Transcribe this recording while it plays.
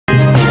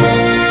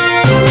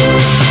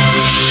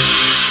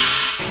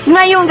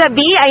Ngayong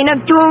gabi ay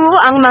nagtungo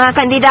ang mga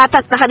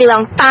kandidata sa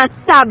kanilang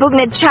pasabog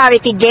na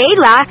charity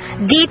gala.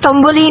 Dito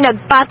muli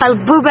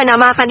nagpatalbugan ang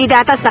mga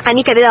kandidata sa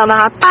kanilang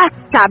mga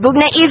pasabog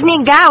na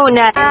evening gown.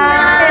 Estamos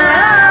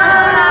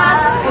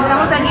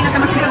aquí, nos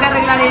hemos tenido que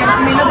arreglar en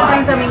minuto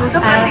 30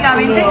 minutos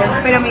prácticamente,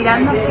 pero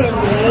miradnos que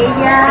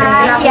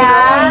bella,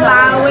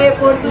 Zimbabue,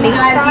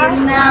 Portugal,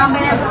 Vietnam,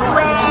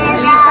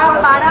 Venezuela,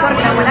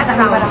 porque la buena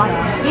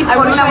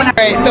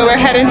Alright, so we're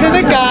heading to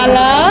the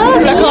gala.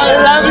 Look how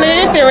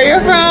lovely. Say where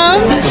you're from.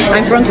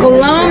 I'm from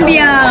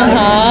Colombia.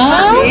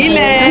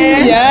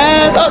 Chile.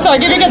 Yes. Oh, sorry,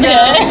 give me a kiss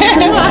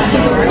again.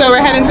 So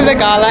we're heading to the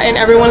gala and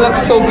everyone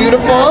looks so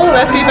beautiful.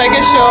 Let's see if I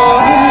can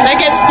show.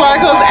 Like it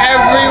sparkles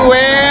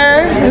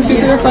everywhere. Let's see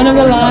to the front of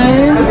the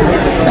line.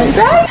 Like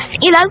that.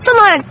 Ilan sa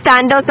mga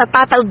nag-stand out sa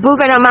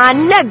Patalbugan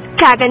naman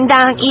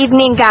nagkagandang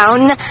evening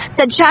gown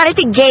sa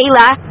charity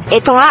gala.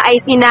 Ito nga ay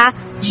sina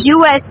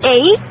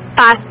USA.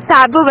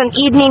 Pasabog ang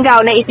evening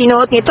gown na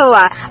isinuot nito.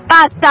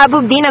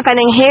 Pasabog din ang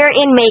kanang hair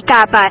and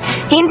makeup.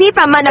 Hindi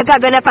pa man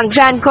nagaganap ang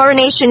Grand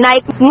Coronation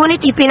Night,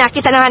 ngunit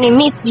ipinakita na ni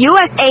Miss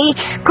USA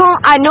kung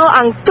ano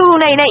ang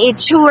tunay na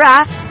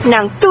itsura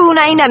ng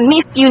tunay na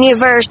Miss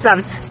Universe.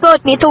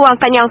 Suot nito ang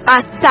kanyang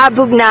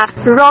pasabog na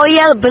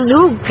royal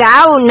blue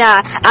gown.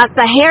 At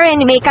sa hair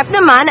and makeup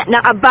naman,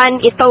 nakaban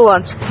ito.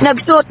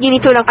 Nagsuot din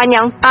ito ng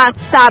kanyang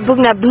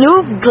pasabog na blue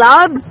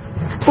gloves.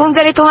 Kung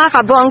ganito nga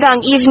kabongga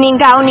ang evening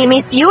gown ni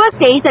Miss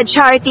USA sa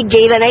charity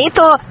gala na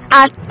ito,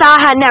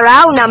 asahan na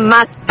raw na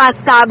mas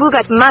pasabog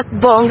at mas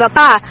bongga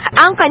pa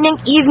ang kanyang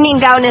evening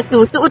gown na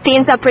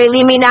susuotin sa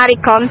preliminary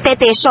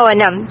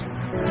competition.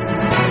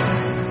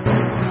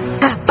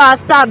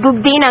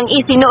 Pasabog din ang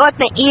isinuot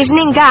na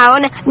evening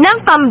gown ng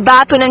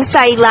pambato ng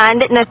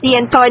Thailand na si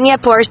Antonia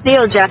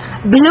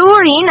Porcilja.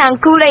 Blue rin ang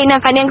kulay ng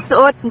kanyang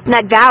suot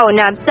na gown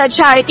sa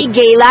charity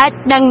gala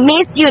ng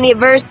Miss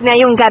Universe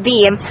ngayong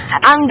gabi.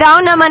 Ang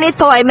gown naman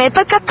ito ay may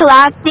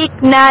pagka-classic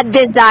na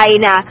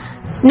design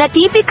na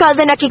typical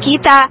na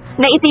nakikita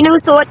na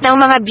isinusuot ng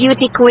mga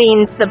beauty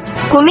queens.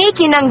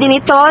 Kumikinang din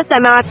ito sa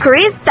mga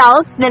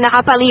crystals na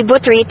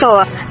nakapalibot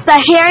rito.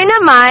 Sa hair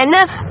naman,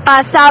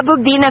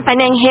 pasabog din ang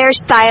kanyang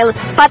hairstyle,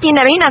 pati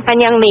na rin ang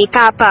kanyang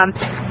makeup.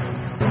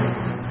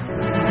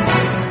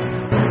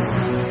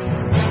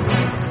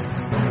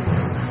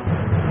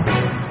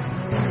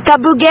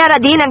 Kabugera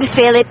din ng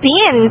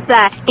Philippines.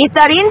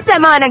 Isa rin sa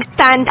mga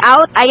nag-stand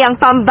out ay ang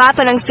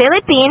pambato ng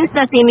Philippines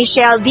na si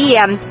Michelle D.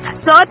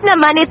 Suot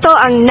naman ito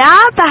ang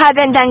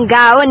napakagandang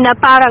gown na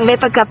parang may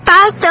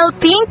pagka-pastel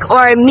pink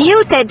or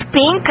muted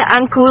pink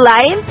ang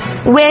kulay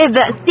with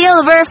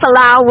silver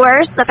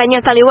flowers sa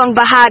kanyang kaliwang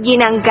bahagi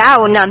ng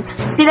gown.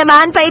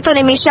 Sinamahan pa ito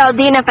ni Michelle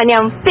D ng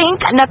kanyang pink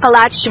na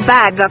clutch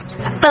bag.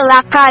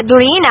 Plakado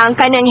rin ang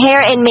kanyang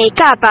hair and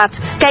makeup.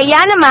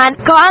 Kaya naman,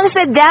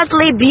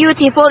 confidently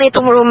beautiful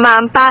itong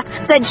rumampa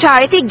sa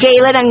charity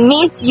gala ng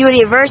Miss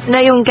Universe na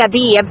yung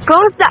gabi,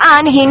 kung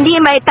saan hindi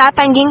may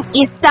tatangging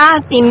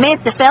isa si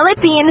Miss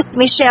Philippines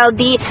Michelle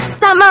D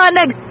sa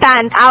mga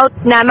nag-stand out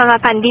na mga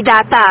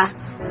kandidata.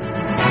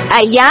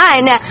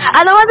 Ayan,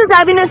 ano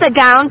masasabi nun sa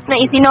gowns na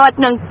isinuot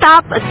ng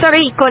top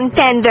 3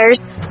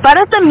 contenders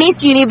para sa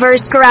Miss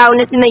Universe crown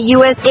na sina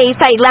USA,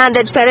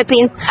 Thailand at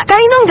Philippines?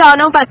 Kaninong gown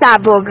ang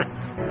pasabog?